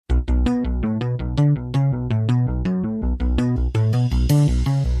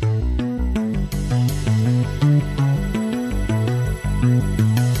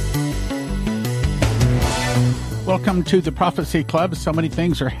to the Prophecy Club. So many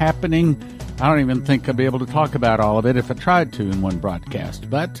things are happening. I don't even think I'd be able to talk about all of it if I tried to in one broadcast.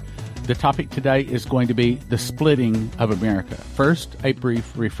 But the topic today is going to be the splitting of America. First, a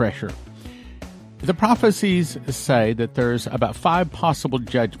brief refresher. The prophecies say that there's about 5 possible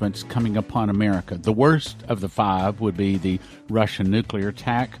judgments coming upon America. The worst of the 5 would be the Russian nuclear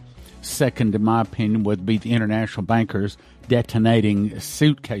attack. Second, in my opinion, would be the international bankers detonating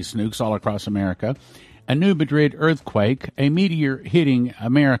suitcase nukes all across America. A New Madrid earthquake, a meteor hitting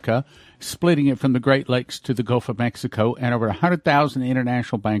America, splitting it from the Great Lakes to the Gulf of Mexico, and over 100,000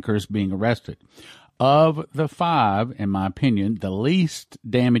 international bankers being arrested. Of the 5, in my opinion, the least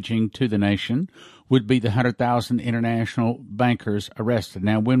damaging to the nation would be the 100,000 international bankers arrested.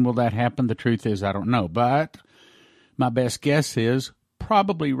 Now, when will that happen? The truth is, I don't know. But my best guess is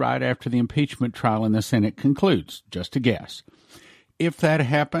probably right after the impeachment trial in the Senate concludes. Just a guess. If that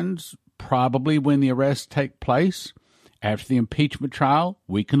happens, probably when the arrests take place, after the impeachment trial,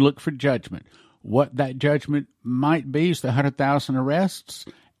 we can look for judgment. What that judgment might be is the 100,000 arrests,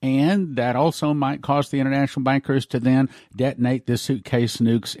 and that also might cause the international bankers to then detonate the suitcase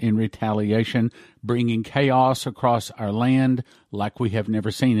nukes in retaliation, bringing chaos across our land like we have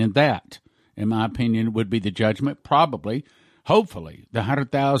never seen. And that, in my opinion, would be the judgment. Probably, hopefully, the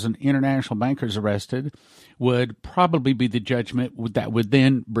 100,000 international bankers arrested would probably be the judgment that would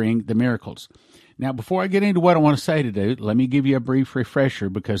then bring the miracles. Now, before I get into what I want to say today, let me give you a brief refresher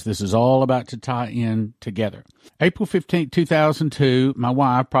because this is all about to tie in together. April 15, 2002, my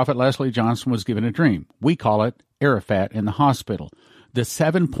wife, Prophet Leslie Johnson, was given a dream. We call it Arafat in the hospital. The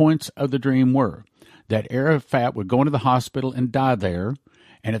 7 points of the dream were that Arafat would go into the hospital and die there,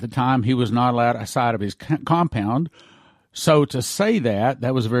 and at the time he was not allowed outside of his compound. So to say that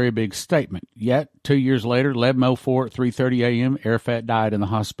was a very big statement. Yet, 2 years later, 11:04 at 3:30 a.m., Arafat died in the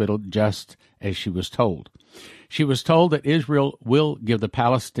hospital just as she was told. She was told that Israel will give the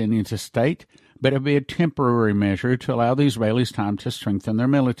Palestinians a state, but it will be a temporary measure to allow the Israelis time to strengthen their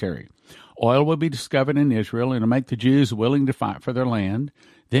military. Oil will be discovered in Israel and to make the Jews willing to fight for their land.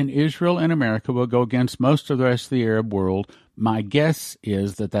 Then Israel and America will go against most of the rest of the Arab world. My guess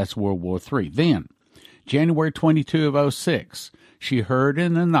is that that's World War III. Then, January 22 of 2006, she heard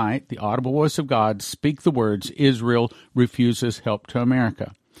in the night the audible voice of God speak the words, Israel refuses help to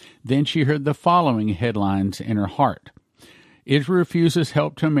America. Then she heard the following headlines in her heart. Israel refuses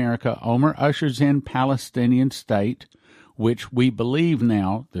help to America. Omer ushers in Palestinian state, which we believe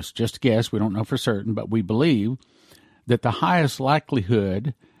now, this is just a guess, we don't know for certain, but we believe that the highest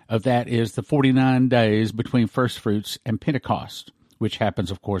likelihood of that is the 49 days between first fruits and Pentecost, which happens,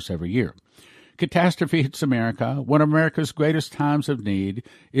 of course, every year. Catastrophe hits America, one of America's greatest times of need.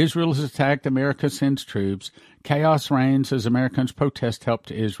 Israel has attacked, America sends troops. Chaos reigns as Americans protest help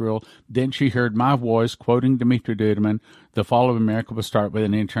to Israel. Then she heard my voice quoting Dmitry Duduman, the fall of America will start with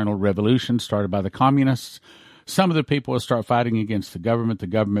an internal revolution started by the communists. Some of the people will start fighting against the government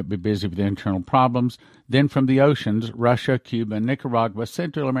will be busy with internal problems. Then from the oceans, Russia, Cuba, Nicaragua,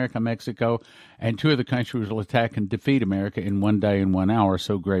 Central America, Mexico, and 2 of the countries will attack and defeat America in 1 day and 1 hour,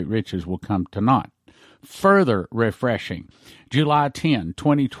 so great riches will come to naught. Further refreshing, July 10,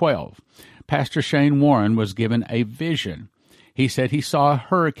 2012, Pastor Shane Warren was given a vision. He said he saw a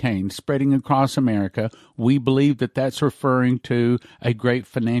hurricane spreading across America. We believe that that's referring to a great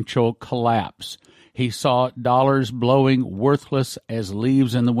financial collapse. He saw dollars blowing worthless as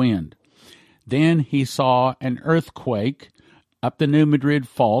leaves in the wind. Then he saw an earthquake up the New Madrid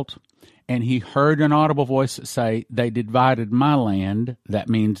fault, and he heard an audible voice say, they divided my land. That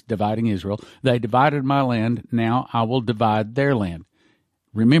means dividing Israel. They divided my land. Now I will divide their land.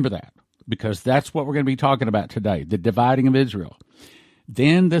 Remember that, because that's what we're going to be talking about today, the dividing of Israel.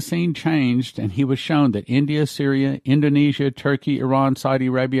 Then the scene changed, and he was shown that India, Syria, Indonesia, Turkey, Iran, Saudi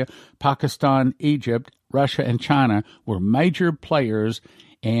Arabia, Pakistan, Egypt, Russia, and China were major players,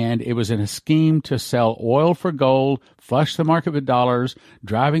 and it was in a scheme to sell oil for gold, flush the market with dollars,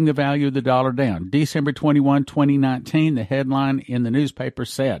 driving the value of the dollar down. December 21, 2019, the headline in the newspaper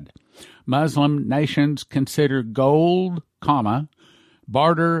said, Muslim nations consider gold,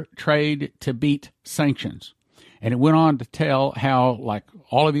 barter trade to beat sanctions. And it went on to tell how, like,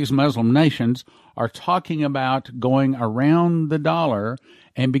 all of these Muslim nations are talking about going around the dollar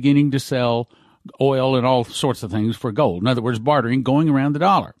and beginning to sell oil and all sorts of things for gold. In other words, bartering, going around the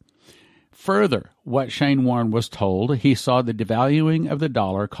dollar. Further, what Shane Warren was told, he saw the devaluing of the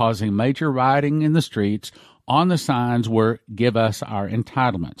dollar causing major rioting in the streets. On the signs were, give us our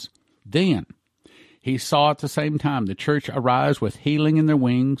entitlements. Then he saw at the same time the church arise with healing in their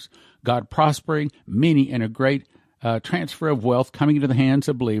wings, God prospering, many in a great transfer of wealth coming into the hands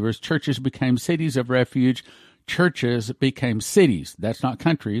of believers. Churches became cities of refuge. churches became cities. That's not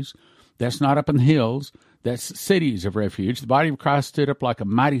countries. That's not up in the hills. That's cities of refuge. The body of Christ stood up like a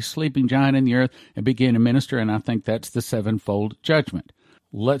mighty sleeping giant in the earth and began to minister, and I think that's the sevenfold judgment.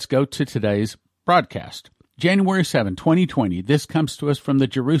 Let's go to today's broadcast. January 7, 2020. This comes to us from the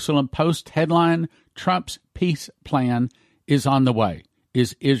Jerusalem Post headline, Trump's peace plan is on the way.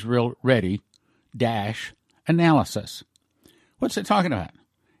 Is Israel ready? Analysis. What's it talking about?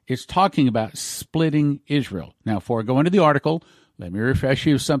 It's talking about splitting Israel. Now, before I go into the article, let me refresh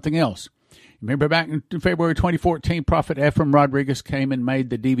you with something else. Remember back in February 2014, Prophet Ephraim Rodriguez came and made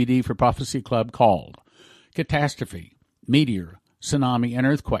the DVD for Prophecy Club called Catastrophe, Meteor, Tsunami, and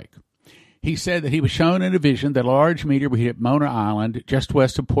Earthquake. He said that he was shown in a vision that a large meteor would hit Mona Island just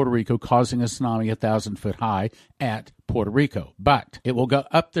west of Puerto Rico, causing a tsunami 1,000 foot high at Puerto Rico. But it will go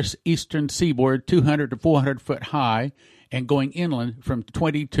up the eastern seaboard 200 to 400 foot high and going inland from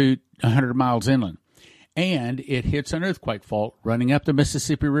 20 to 100 miles inland. And it hits an earthquake fault running up the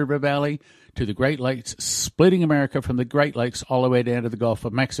Mississippi River Valley to the Great Lakes, splitting America from the Great Lakes all the way down to the Gulf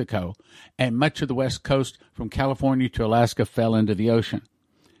of Mexico. And much of the West Coast from California to Alaska fell into the ocean.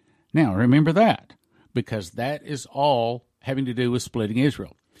 Now, remember that, because that is all having to do with splitting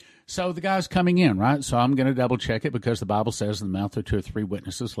Israel. So the guy's coming in, right? So I'm going to double check it because the Bible says in the mouth of 2 or 3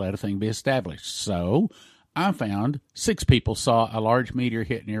 witnesses, let a thing be established. So I found 6 people saw a large meteor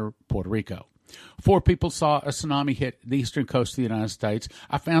hit near Puerto Rico. 4 people saw a tsunami hit the eastern coast of the United States.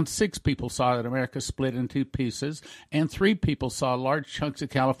 I found 6 people saw that America split in 2 pieces, and 3 people saw large chunks of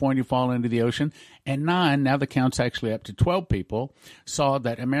California fall into the ocean, and 9, now the count's actually up to 12 people, saw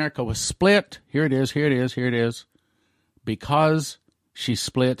that America was split. Here it is, because she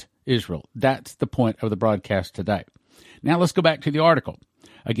split Israel. That's the point of the broadcast today. Now let's go back to the article.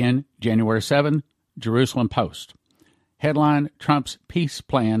 Again, January 7, Jerusalem Post. Headline, Trump's peace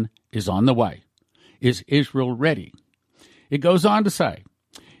plan is on the way. Is Israel ready? It goes on to say,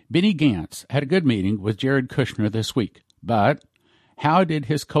 Benny Gantz had a good meeting with Jared Kushner this week, but how did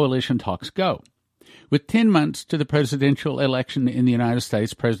his coalition talks go? With 10 months to the presidential election in the United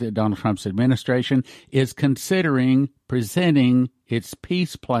States, President Donald Trump's administration is considering presenting its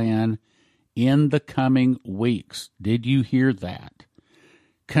peace plan in the coming weeks. Did you hear that?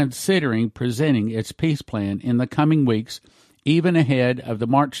 Considering presenting its peace plan in the coming weeks, even ahead of the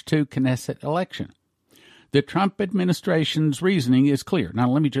March 2 Knesset election. The Trump administration's reasoning is clear. Now,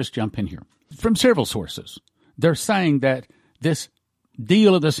 let me just jump in here. From several sources, they're saying that this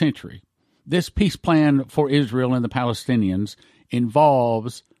deal of the century, this peace plan for Israel and the Palestinians,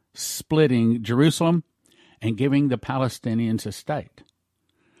 involves splitting Jerusalem and giving the Palestinians a state.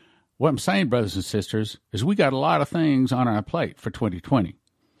 What I'm saying, brothers and sisters, is we got a lot of things on our plate for 2020.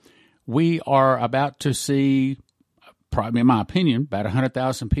 We are about to see, probably in my opinion, about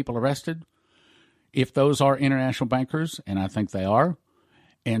 100,000 people arrested. If those are international bankers, and I think they are,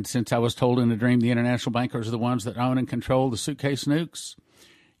 and since I was told in a dream the international bankers are the ones that own and control the Suitcase Nukes,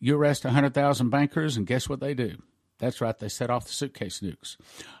 you arrest 100,000 bankers, and guess what they do? That's right, they set off the Suitcase Nukes.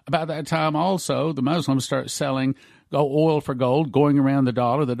 About that time also, the Muslims start selling oil for gold, going around the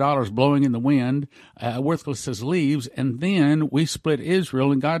dollar's blowing in the wind, worthless as leaves, and then we split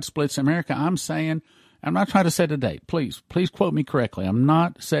Israel and God splits America. I'm saying, I'm not trying to set a date. Please quote me correctly. I'm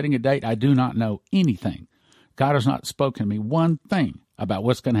not setting a date. I do not know anything. God has not spoken to me one thing about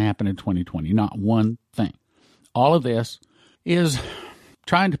what's going to happen in 2020, not one thing. All of this is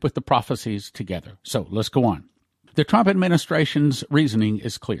trying to put the prophecies together. So let's go on. The Trump administration's reasoning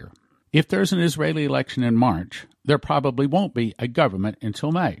is clear. If there's an Israeli election in March, there probably won't be a government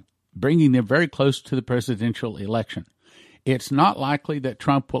until May, bringing them very close to the presidential election. It's not likely that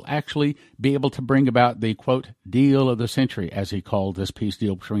Trump will actually be able to bring about the, quote, deal of the century, as he called this peace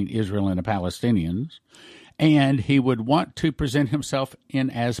deal between Israel and the Palestinians, and he would want to present himself in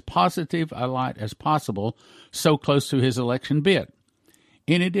as positive a light as possible so close to his election bid.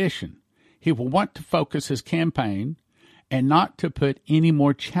 In addition, he will want to focus his campaign and not to put any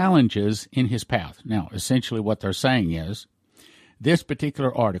more challenges in his path. Now, essentially what they're saying is, this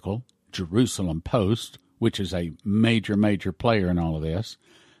particular article, Jerusalem Post, which is a major player in all of this,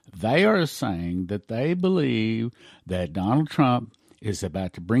 they are saying that they believe that Donald Trump is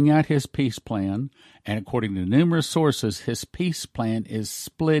about to bring out his peace plan, and according to numerous sources, his peace plan is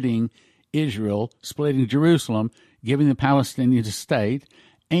splitting Israel, splitting Jerusalem, giving the Palestinians a state,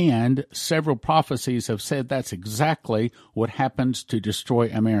 and several prophecies have said that's exactly what happens to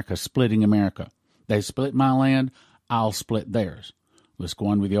destroy America, splitting America. They split my land, I'll split theirs. Let's go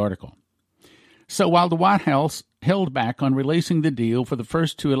on with the article. So while the White House held back on releasing the deal for the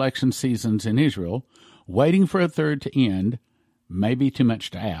first 2 election seasons in Israel, waiting for a third to end may be too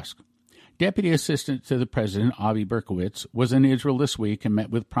much to ask. Deputy Assistant to the President, Avi Berkowitz, was in Israel this week and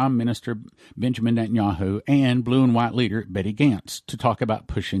met with Prime Minister Benjamin Netanyahu and Blue and White leader Betty Gantz to talk about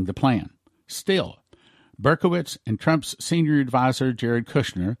pushing the plan. Still, Berkowitz and Trump's senior advisor, Jared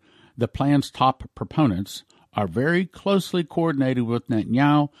Kushner, the plan's top proponents, are very closely coordinated with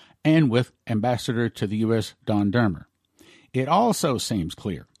Netanyahu and with Ambassador to the U.S. Don Dermer. It also seems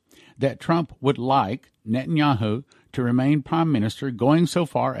clear that Trump would like Netanyahu to remain prime minister, going so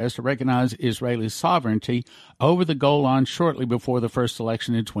far as to recognize Israeli sovereignty over the Golan Line shortly before the first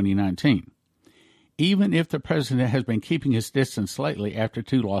election in 2019. Even if the president has been keeping his distance lately after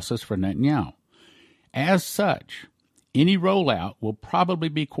 2 losses for Netanyahu. As such, any rollout will probably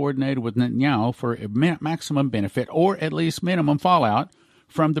be coordinated with Netanyahu for maximum benefit or at least minimum fallout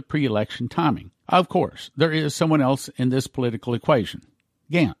from the pre-election timing. Of course, there is someone else in this political equation,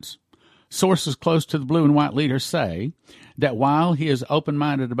 Gantz. Sources close to the Blue and White leader say that while he is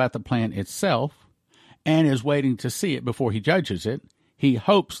open-minded about the plan itself and is waiting to see it before he judges it, he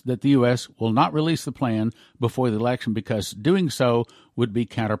hopes that the U.S. will not release the plan before the election because doing so would be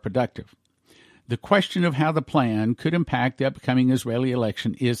counterproductive. The question of how the plan could impact the upcoming Israeli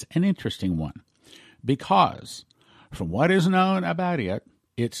election is an interesting one because, from what is known about it,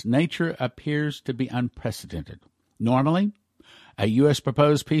 its nature appears to be unprecedented. Normally, a U.S.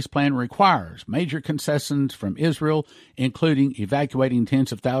 proposed peace plan requires major concessions from Israel, including evacuating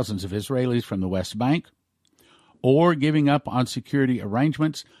tens of thousands of Israelis from the West Bank, or giving up on security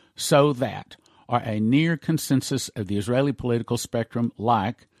arrangements so that are a near consensus of the Israeli political spectrum,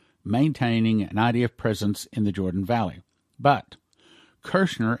 like maintaining an IDF presence in the Jordan Valley. But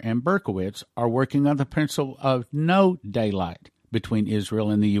Kushner and Berkowitz are working on the principle of no daylight between Israel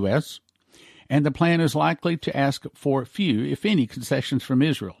and the U.S., and the plan is likely to ask for few, if any, concessions from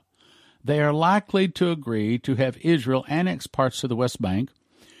Israel. They are likely to agree to have Israel annex parts of the West Bank,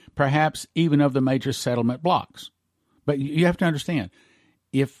 perhaps even of the major settlement blocks. But you have to understand,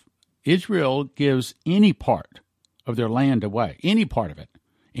 if Israel gives any part of their land away, any part of it,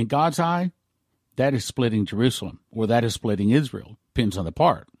 in God's eye, that is splitting Jerusalem, or that is splitting Israel. Depends on the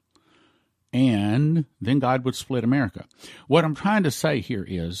part. And then God would split America. What I'm trying to say here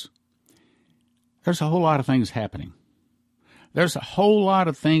is, there's a whole lot of things happening. There's a whole lot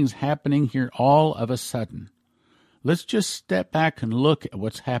of things happening here all of a sudden. Let's just step back and look at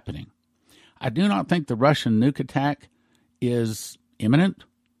what's happening. I do not think the Russian nuke attack is imminent.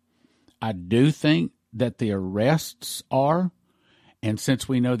 I do think that the arrests are, and since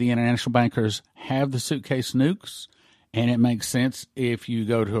we know the international bankers have the Suitcase nukes, and it makes sense if you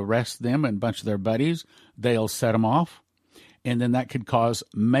go to arrest them and a bunch of their buddies, they'll set them off, and then that could cause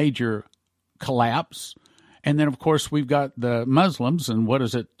major collapse. And then, of course, we've got the Muslims, and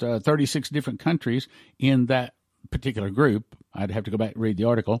 36 different countries in that particular group. I'd have to go back and read the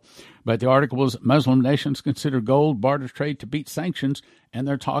article. But the article was, Muslim nations consider gold barter trade to beat sanctions, and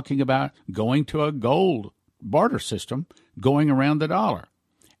they're talking about going to a gold barter system going around the dollar.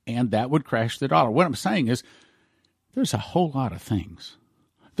 And that would crash the dollar. What I'm saying is, there's a whole lot of things.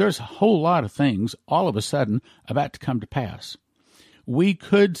 There's a whole lot of things all of a sudden about to come to pass. We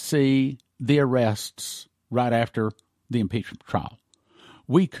could see the arrests right after the impeachment trial.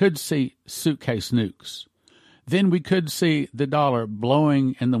 We could see Suitcase nukes. Then we could see the dollar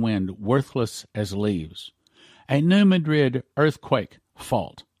blowing in the wind, worthless as leaves. A New Madrid earthquake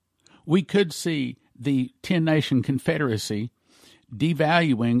fault. We could see the 10-nation confederacy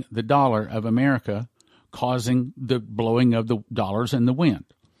devaluing the dollar of America, causing the blowing of the dollars in the wind.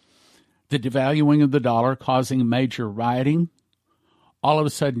 The devaluing of the dollar causing major rioting. All of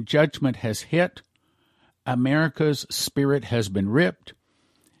a sudden, judgment has hit. America's spirit has been ripped.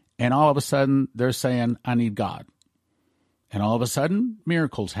 And all of a sudden, they're saying, I need God. And all of a sudden,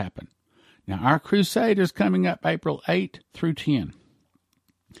 miracles happen. Now, our crusade is coming up April 8 through 10.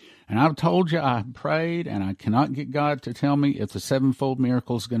 And I've told you, I prayed, and I cannot get God to tell me if the Sevenfold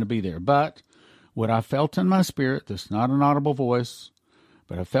miracle is going to be there. But what I felt in my spirit, this is not an audible voice,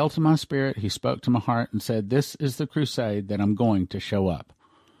 but I felt in my spirit, he spoke to my heart and said, this is the crusade that I'm going to show up.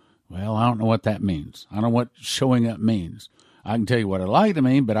 Well, I don't know what that means. I don't know what showing up means. I can tell you what I'd like to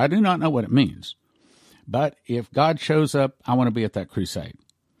mean, but I do not know what it means. But if God shows up, I want to be at that crusade.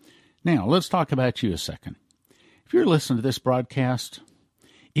 Now, let's talk about you a second. If you're listening to this broadcast,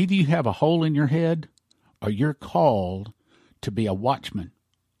 either you have a hole in your head or you're called to be a watchman.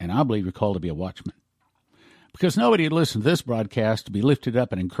 And I believe you're called to be a watchman. Because nobody would listen to this broadcast to be lifted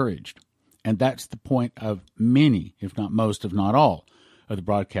up and encouraged. And that's the point of many, if not most, if not all, of the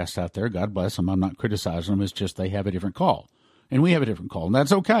broadcasts out there. God bless them. I'm not criticizing them. It's just they have a different call. And we have a different call. And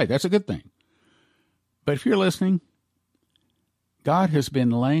that's okay. That's a good thing. But if you're listening, God has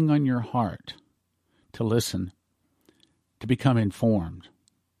been laying on your heart to listen, to become informed,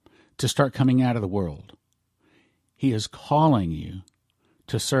 to start coming out of the world. He is calling you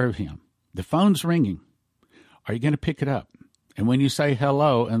to serve him. The phone's ringing. Are you going to pick it up? And when you say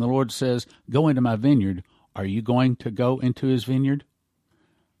hello and the Lord says, go into my vineyard, are you going to go into his vineyard?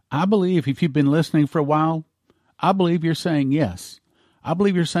 I believe if you've been listening for a while, I believe you're saying yes. I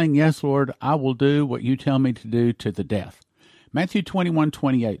believe you're saying, yes, Lord, I will do what you tell me to do to the death. Matthew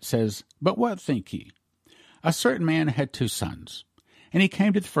 21:28 says, but what think ye? A certain man had 2 sons, and he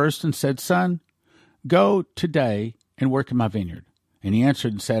came to the first and said, Son, go today and work in my vineyard. And he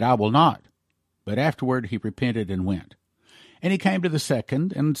answered and said, I will not. But afterward he repented and went. And he came to the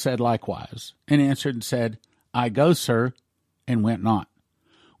second and said likewise, and answered and said, I go, sir, and went not.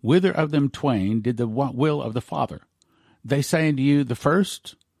 Whither of them twain did the will of the Father? They say unto you, the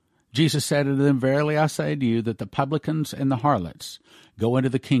first. Jesus said unto them, verily I say unto you, that the publicans and the harlots go into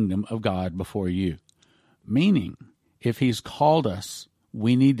the kingdom of God before you. Meaning, if he's called us,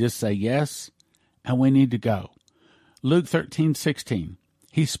 we need to say yes, and we need to go. Luke 13:16,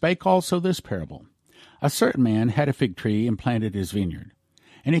 he spake also this parable. A certain man had a fig tree and planted his vineyard.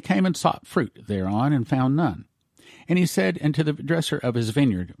 And he came and sought fruit thereon, and found none. And he said unto the dresser of his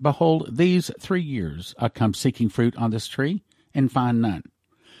vineyard, Behold, these 3 years I come seeking fruit on this tree, and find none.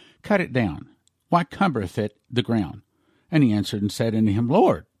 Cut it down. Why cumbereth it the ground? And he answered and said unto him,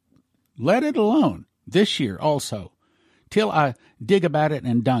 Lord, let it alone this year also, till I dig about it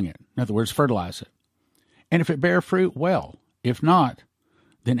and dung it. In other words, fertilize it. And if it bear fruit, well. If not,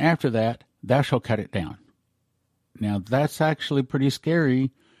 then after that thou shalt cut it down. Now that's actually pretty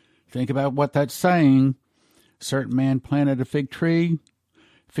scary. Think about what that's saying. A certain man planted a fig tree.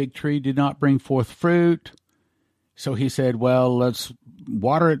 Fig tree did not bring forth fruit. So he said, well, let's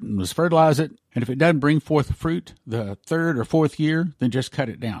water it and let's fertilize it. And if it doesn't bring forth fruit the 3rd or 4th year, then just cut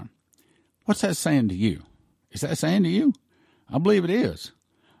it down. What's that saying to you? Is that saying to you? I believe it is.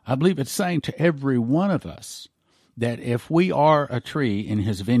 I believe it's saying to every one of us that if we are a tree in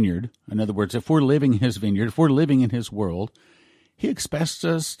his vineyard, in other words, if we're living in his vineyard, if we're living in his world, he expects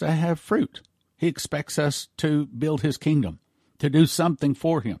us to have fruit. He expects us to build his kingdom, to do something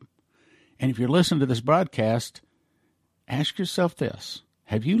for him. And if you're listening to this broadcast, ask yourself this.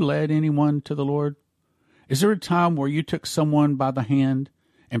 Have you led anyone to the Lord? Is there a time where you took someone by the hand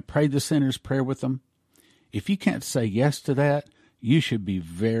and prayed the sinner's prayer with them? If you can't say yes to that, you should be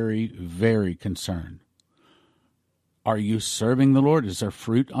very, very concerned. Are you serving the Lord? Is there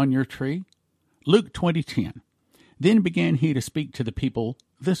fruit on your tree? Luke 20:10. Then began he to speak to the people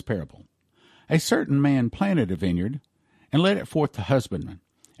this parable. A certain man planted a vineyard, and led it forth to husbandmen,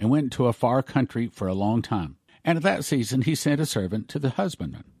 and went into a far country for a long time. And at that season he sent a servant to the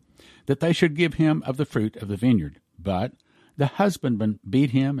husbandmen, that they should give him of the fruit of the vineyard. But the husbandman beat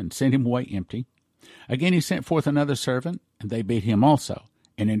him, and sent him away empty. Again he sent forth another servant, and they beat him also,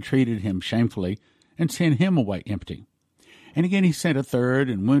 and entreated him shamefully, and sent him away empty. And again he sent a third,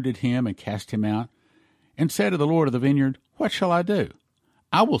 and wounded him, and cast him out, and said to the Lord of the vineyard, What shall I do?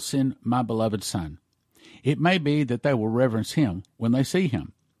 I will send my beloved son. It may be that they will reverence him when they see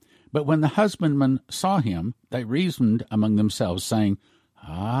him. But when the husbandmen saw him, they reasoned among themselves, saying,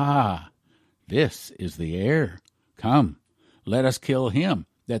 this is the heir. Come, let us kill him,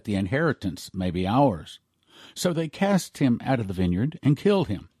 that the inheritance may be ours. So they cast him out of the vineyard, and killed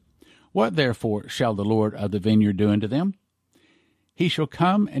him. What therefore shall the Lord of the vineyard do unto them? He shall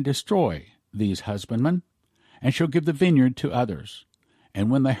come and destroy these husbandmen, and shall give the vineyard to others. And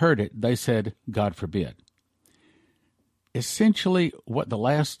when they heard it, they said, God forbid. Essentially, what the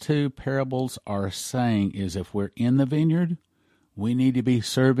last 2 parables are saying is if we're in the vineyard, we need to be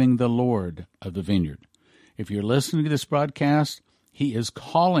serving the Lord of the vineyard. If you're listening to this broadcast, he is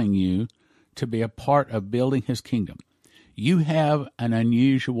calling you to be a part of building his kingdom. You have an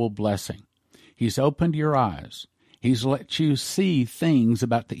unusual blessing. He's opened your eyes. He's let you see things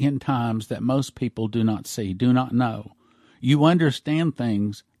about the end times that most people do not see, do not know. You understand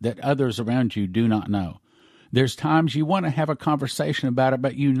things that others around you do not know. There's times you want to have a conversation about it,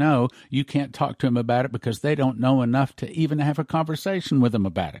 but you know you can't talk to them about it because they don't know enough to even have a conversation with them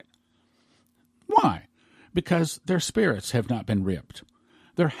about it. Why? Because their spirits have not been ripped.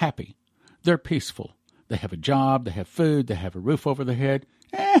 They're happy. They're peaceful. They have a job. They have food. They have a roof over their head.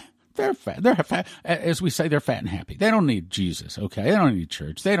 They're fat. They're fat. As we say, they're fat and happy. They don't need Jesus, okay? They don't need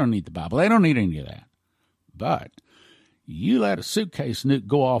church. They don't need the Bible. They don't need any of that. But you let a suitcase nuke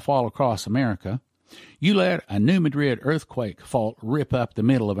go off all across America. You let a New Madrid earthquake fault rip up the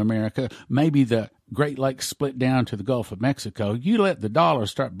middle of America. Maybe the Great Lakes split down to the Gulf of Mexico. You let the dollar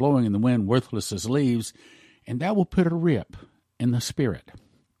start blowing in the wind, worthless as leaves, and that will put a rip in the Spirit.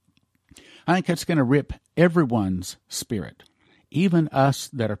 I think it's going to rip everyone's spirit, even us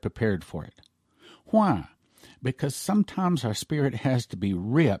that are prepared for it. Why? Because sometimes our spirit has to be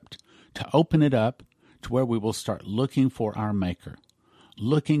ripped to open it up to where we will start looking for our Maker,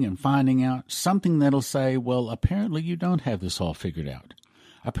 looking and finding out something that'll say, well, apparently you don't have this all figured out.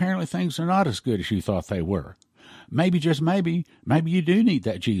 Apparently things are not as good as you thought they were. Maybe, just maybe you do need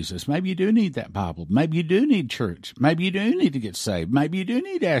that Jesus. Maybe you do need that Bible. Maybe you do need church. Maybe you do need to get saved. Maybe you do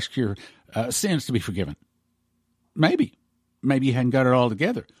need to ask your sins to be forgiven. Maybe you hadn't got it all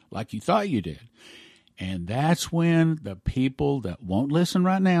together like you thought you did. And that's when the people that won't listen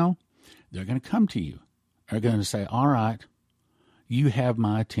right now, they're going to come to you. They're going to say, all right, you have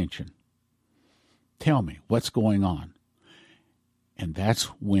my attention. Tell me what's going on. And that's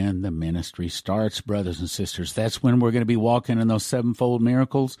when the ministry starts, brothers and sisters. That's when we're going to be walking in those sevenfold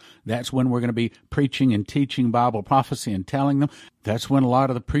miracles. That's when we're going to be preaching and teaching Bible prophecy and telling them. That's when a lot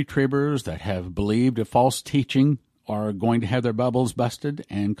of the pre-tribbers that have believed a false teaching are going to have their bubbles busted,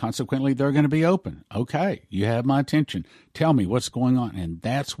 and consequently they're going to be open. Okay, you have my attention. Tell me what's going on. And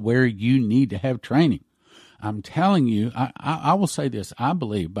that's where you need to have training. I'm telling you, I will say this. I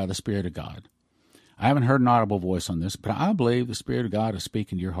believe by the Spirit of God. I haven't heard an audible voice on this, but I believe the Spirit of God is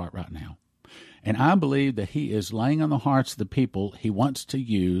speaking to your heart right now. And I believe that He is laying on the hearts of the people He wants to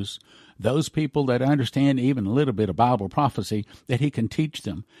use, those people that understand even a little bit of Bible prophecy, that He can teach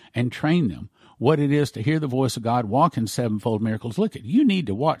them and train them what it is to hear the voice of God, walk in sevenfold miracles. Look, you need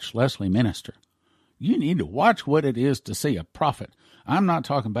to watch Leslie minister. You need to watch what it is to see a prophet. I'm not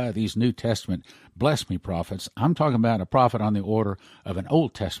talking about these New Testament bless me prophets. I'm talking about a prophet on the order of an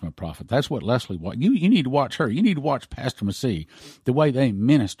Old Testament prophet. That's what Leslie watched. You need to watch her. You need to watch Pastor Massey, the way they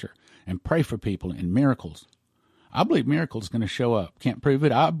minister and pray for people in miracles. I believe miracles are going to show up. Can't prove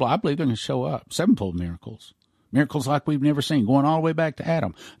it. I believe they're going to show up. Sevenfold miracles. Miracles like we've never seen, going all the way back to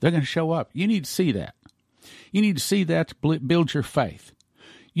Adam. They're going to show up. You need to see that. You need to see that to build your faith.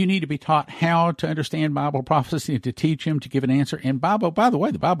 You need to be taught how to understand Bible prophecy, to teach him, to give an answer. And Bible, by the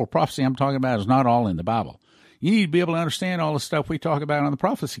way, the Bible prophecy I'm talking about is not all in the Bible. You need to be able to understand all the stuff we talk about on the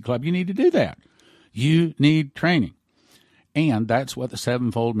Prophecy Club. You need to do that. You need training. And that's what the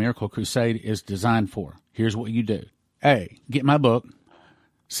Sevenfold Miracle Crusade is designed for. Here's what you do. A, get my book,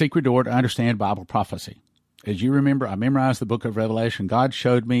 Secret Door to Understand Bible Prophecy. As you remember, I memorized the book of Revelation. God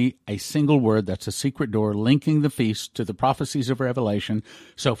showed me a single word that's a secret door linking the feasts to the prophecies of Revelation.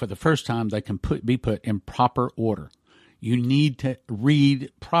 So for the first time, they can be put in proper order. You need to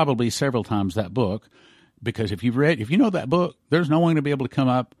read probably several times that book, because if you know that book, there's no one going to be able to come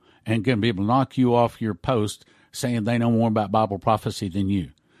up and going to be able to knock you off your post saying they know more about Bible prophecy than you.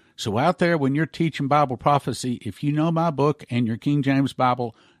 So out there, when you're teaching Bible prophecy, if you know my book and your King James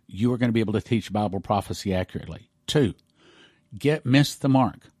Bible, you are going to be able to teach Bible prophecy accurately. 2, miss the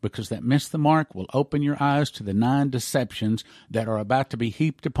mark, because that miss the mark will open your eyes to the 9 deceptions that are about to be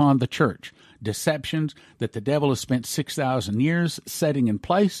heaped upon the church. Deceptions that the devil has spent 6,000 years setting in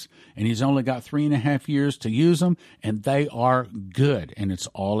place, and he's only got 3.5 years to use them, and they are good. And it's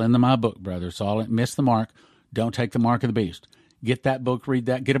all in my book, brother. It's all in Miss the Mark. Don't take the mark of the beast. Get that book, read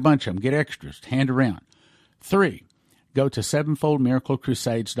that, get a bunch of them, get extras, hand around. 3, go to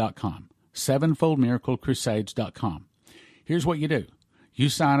sevenfoldmiraclecrusades.com, sevenfoldmiraclecrusades.com. Here's what you do. You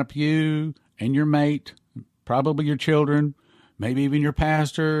sign up, you and your mate, probably your children, maybe even your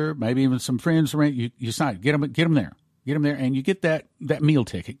pastor, maybe even some friends. You sign up, get them there. Get them there, and you get that meal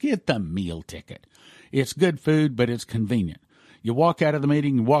ticket. Get the meal ticket. It's good food, but it's convenient. You walk out of the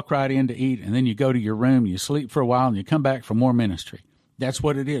meeting, you walk right in to eat, and then you go to your room, you sleep for a while, and you come back for more ministry. That's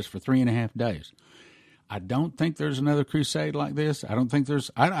what it is for 3.5 days. I don't think there's another crusade like this. I don't think there's,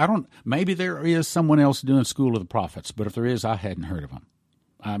 maybe there is someone else doing School of the Prophets, but if there is, I hadn't heard of them.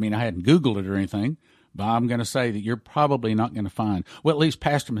 I mean, I hadn't Googled it or anything, but I'm going to say that you're probably not going to find, well, at least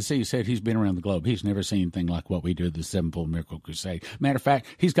Pastor Massey said he's been around the globe. He's never seen anything like what we do at the Sevenfold Miracle Crusade. Matter of fact,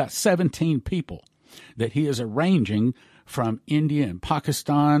 he's got 17 people that he is arranging from India and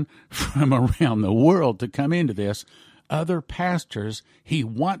Pakistan, from around the world to come into this. Other pastors, he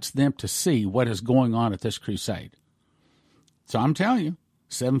wants them to see what is going on at this crusade. So I'm telling you,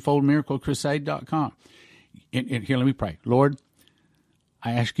 sevenfoldmiraclecrusade.com. And here, let me pray. Lord,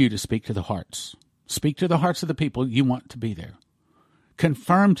 I ask you to speak to the hearts. Speak to the hearts of the people you want to be there.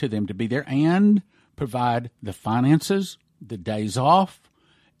 Confirm to them to be there and provide the finances, the days off,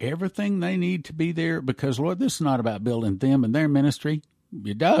 everything they need to be there, because, Lord, this is not about building them and their ministry.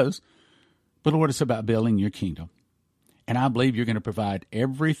 It does. But, Lord, it's about building your kingdom. And I believe you're going to provide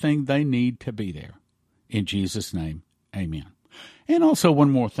everything they need to be there. In Jesus' name, amen. And also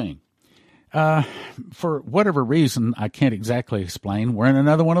one more thing. For whatever reason, I can't exactly explain, we're in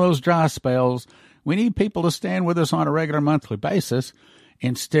another one of those dry spells. We need people to stand with us on a regular monthly basis.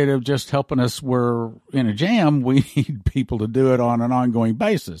 Instead of just helping us, we're in a jam, we need people to do it on an ongoing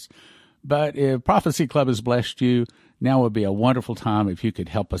basis. But if Prophecy Club has blessed you, now would be a wonderful time if you could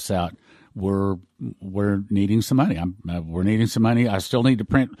help us out. We're needing some money. We're needing some money. I still need to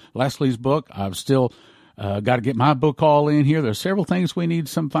print Leslie's book. I've still got to get my book all in here. There's several things we need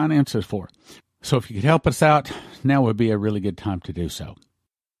some finances for. So if you could help us out, now would be a really good time to do so.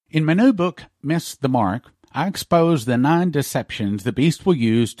 In my new book, Miss the Mark, I expose the 9 deceptions the beast will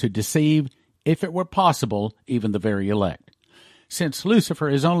use to deceive, if it were possible, even the very elect. Since Lucifer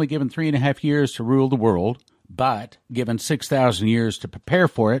is only given 3.5 years to rule the world, but given 6,000 years to prepare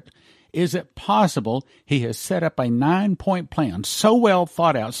for it, is it possible he has set up a 9-point plan so well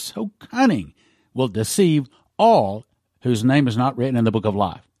thought out, so cunning, will deceive all whose name is not written in the book of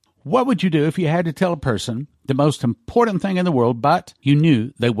life? What would you do if you had to tell a person the most important thing in the world, but you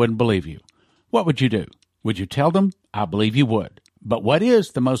knew they wouldn't believe you? What would you do? Would you tell them? I believe you would. But what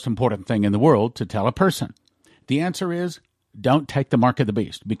is the most important thing in the world to tell a person? The answer is, don't take the mark of the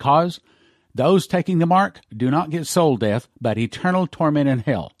beast, because those taking the mark do not get soul death, but eternal torment in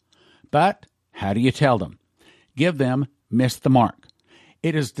hell. But how do you tell them? Give them Miss the Mark.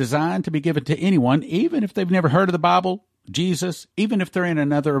 It is designed to be given to anyone, even if they've never heard of the Bible, Jesus, even if they're in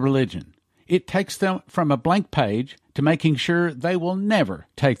another religion. It takes them from a blank page to making sure they will never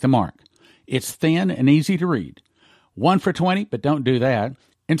take the mark. It's thin and easy to read. 1 for 20, but don't do that.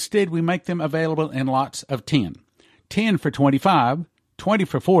 Instead, we make them available in lots of 10. 10 for 25, 20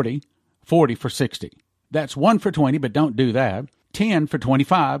 for 40, 40 for 60. That's 1 for 20, but don't do that. 10 for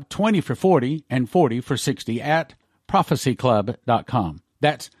 25, 20 for 40, and 40 for 60 at prophecyclub.com.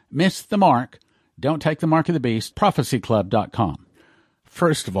 That's Miss the Mark. Don't take the mark of the beast, prophecyclub.com.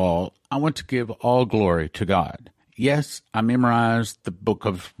 First of all, I want to give all glory to God. Yes, I memorized the book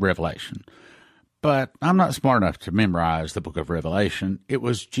of Revelation, but I'm not smart enough to memorize the book of Revelation. It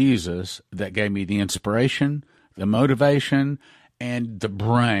was Jesus that gave me the inspiration, the motivation, and the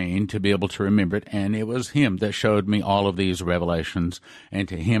brain to be able to remember it, and it was him that showed me all of these revelations, and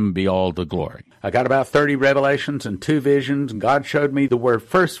to him be all the glory. I got about 30 revelations and 2 visions, and God showed me the word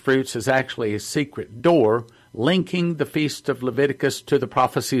first fruits is actually a secret door linking the feast of Leviticus to the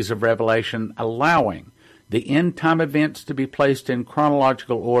prophecies of Revelation, allowing the end-time events to be placed in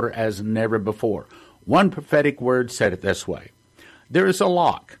chronological order as never before. One prophetic word said it this way: there is a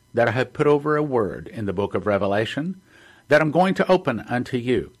lock that I have put over a word in the book of Revelation that I'm going to open unto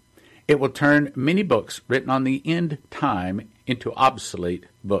you. It will turn many books written on the end time into obsolete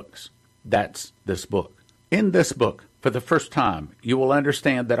books. That's this book. In this book, for the first time, you will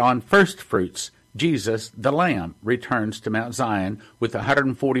understand that on first fruits, Jesus, the Lamb, returns to Mount Zion with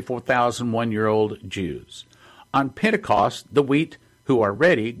 144,000 one-year-old Jews. On Pentecost, the wheat who are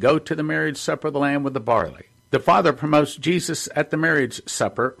ready go to the marriage supper of the Lamb with the barley. The Father promotes Jesus at the marriage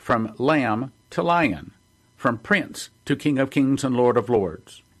supper from Lamb to Lion, from Prince to King of Kings and Lord of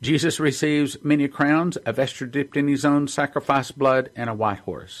Lords. Jesus receives many crowns, a vesture dipped in his own sacrificed blood, and a white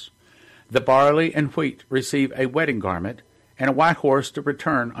horse. The barley and wheat receive a wedding garment, and a white horse to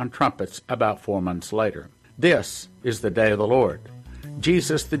return on trumpets about 4 months later. This is the day of the Lord.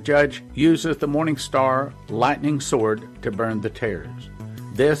 Jesus, the judge, uses the morning star, lightning sword to burn the tares.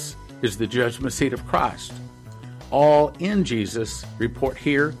 This is the judgment seat of Christ. All in Jesus report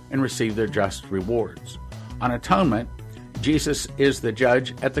here and receive their just rewards. On atonement, Jesus is the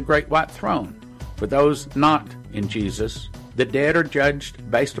judge at the great white throne. For those not in Jesus, the dead are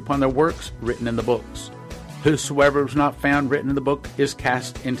judged based upon their works written in the books. Whosoever was not found written in the book is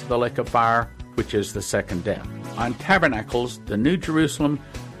cast into the lake of fire, which is the second death. On Tabernacles, the New Jerusalem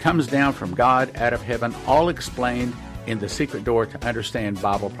comes down from God out of heaven, all explained in the secret door to understand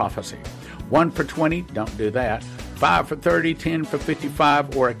Bible prophecy. 1 for 20, don't do that. 5 for 30, 10 for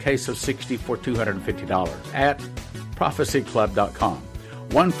 55, or a case of 60 for $250 at prophecyclub.com.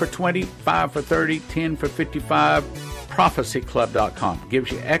 1 for 20, 5 for 30, 10 for 55, prophecyclub.com.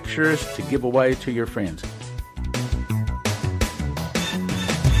 Gives you extras to give away to your friends.